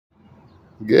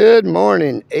Good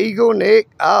morning, Eagle Nick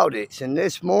Audits, and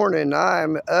this morning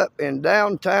I'm up in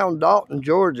downtown Dalton,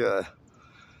 Georgia,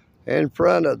 in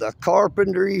front of the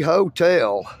Carpentry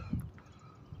Hotel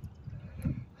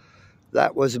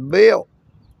that was built,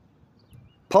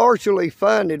 partially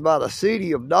funded by the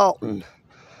city of Dalton,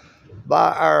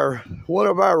 by one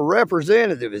of our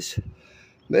representatives,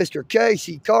 Mr.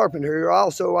 Casey Carpentry, who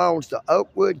also owns the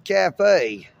Oakwood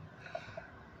Cafe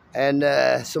and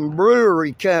some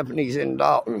brewery companies in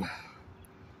Dalton.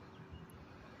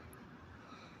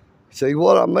 See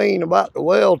what I mean about the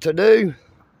well-to-do?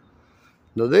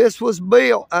 Now, this was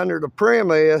built under the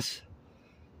premise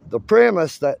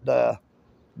that the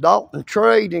Dalton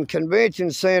Trade and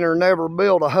Convention Center never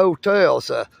built a hotel.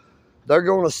 So they're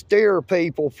going to steer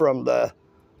people from the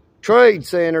trade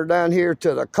center down here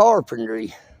to the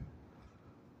Carpentry.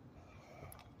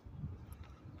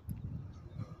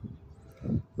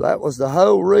 That was the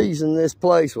whole reason this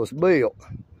place was built.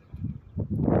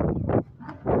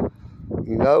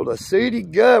 You know, the city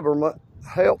government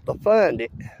helped to fund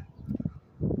it.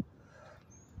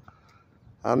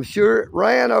 I'm sure it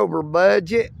ran over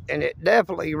budget, and it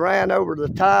definitely ran over the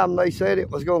time they said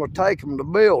it was going to take them to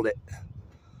build it.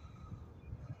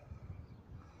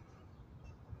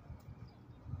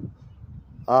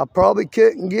 I probably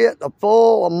couldn't get the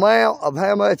full amount of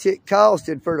how much it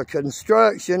costed for the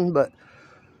construction, but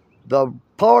the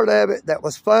part of it that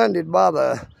was funded by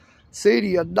the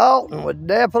city of Dalton would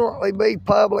definitely be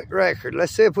public record.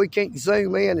 Let's see if we can't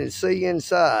zoom in and see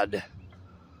inside.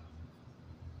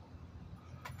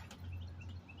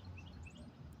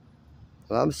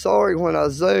 I'm sorry when I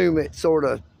zoom,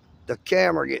 the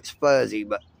camera gets fuzzy,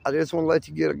 but I just want to let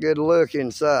you get a good look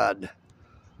inside.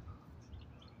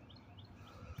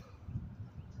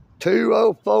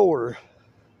 204.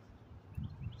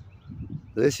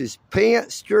 This is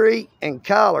Pence Street and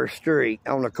Kyler Street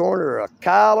on the corner of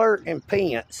Kyler and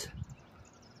Pence.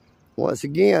 Once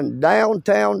again,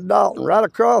 downtown Dalton, right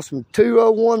across from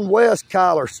 201 West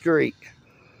Kyler Street.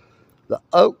 The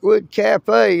Oakwood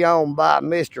Cafe, owned by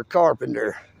Mr.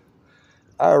 Carpenter,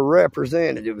 our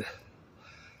representative.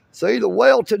 See, the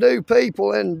well-to-do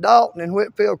people in Dalton and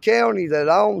Whitfield County that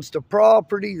owns the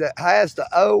property, that has the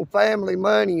old family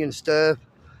money and stuff,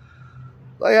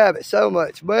 they have it so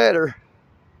much better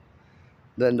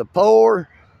than the poor,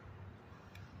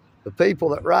 the people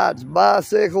that rides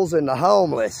bicycles, and the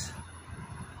homeless.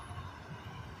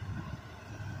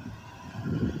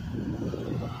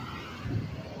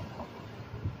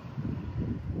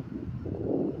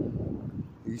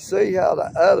 You see how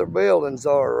the other buildings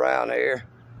are around here.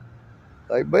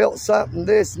 They built something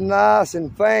this nice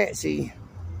and fancy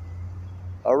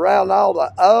around all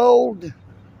the old,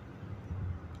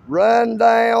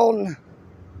 run-down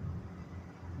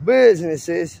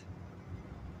businesses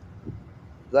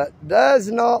that does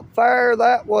not fare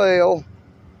that well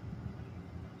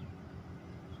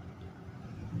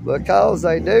because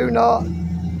they do not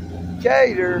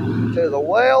cater to the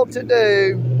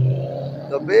well-to-do.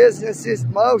 The businesses,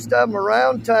 most of them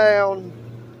around town,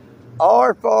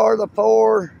 are for the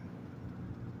poor,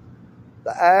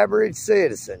 the average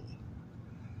citizen.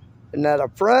 And now the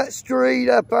front street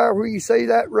up there where you see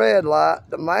that red light,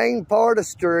 the main part of the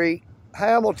street,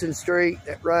 Hamilton Street,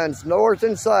 that runs north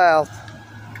and south,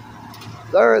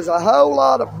 there is a whole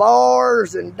lot of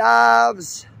bars and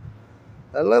dives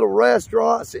and little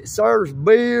restaurants that serves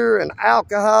beer and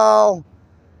alcohol,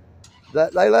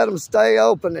 that they let them stay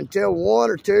open until 1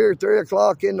 or 2 or 3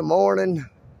 o'clock in the morning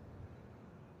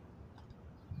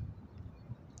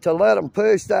to let them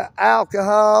push that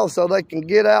alcohol so they can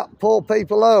get out and pull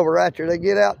people over after they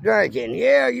get out drinking.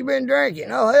 Yeah, you been drinking.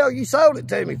 Oh, hell, you sold it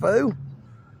to me, fool.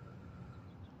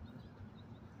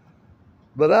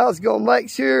 But I was going to make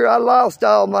sure I lost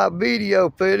all my video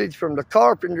footage from the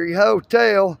Carpentry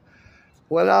Hotel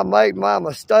when I made my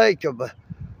mistake of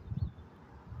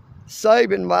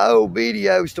saving my old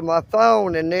videos to my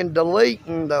phone and then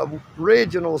deleting the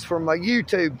originals from my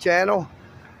YouTube channel.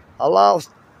 I lost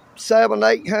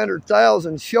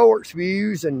 700,000-800,000 shorts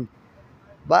views and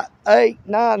about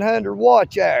 800-900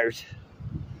 watch hours.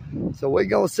 So we're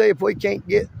gonna see if we can't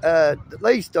get at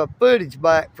least the footage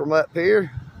back from up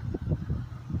here.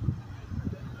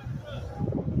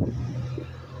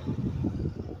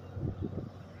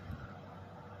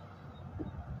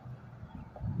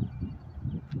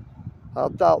 I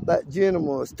thought that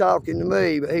gentleman was talking to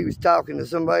me, but he was talking to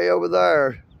somebody over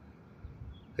there.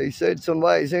 He said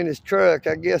somebody's in his truck.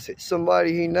 I guess it's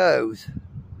somebody he knows.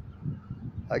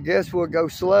 I guess we'll go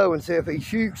slow and see if he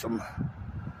shoots them.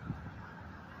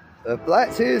 If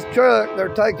that's his truck, they're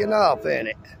taking off in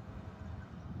it.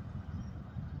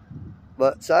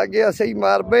 But so I guess he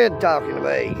might have been talking to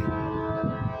me.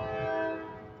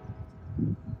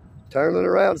 Turning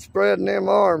around, spreading them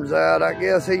arms out. I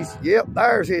guess he's, yep,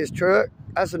 there's his truck.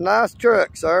 That's a nice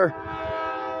truck, sir.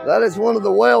 That is one of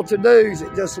the well-to-dos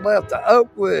that just left the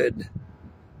Oakwood.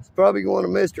 It's probably one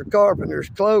of Mr. Carpenter's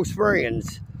close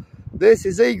friends. This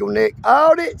is Eagle Nick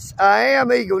Audits. I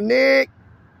am Eagle Nick,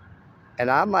 and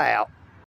I'm out.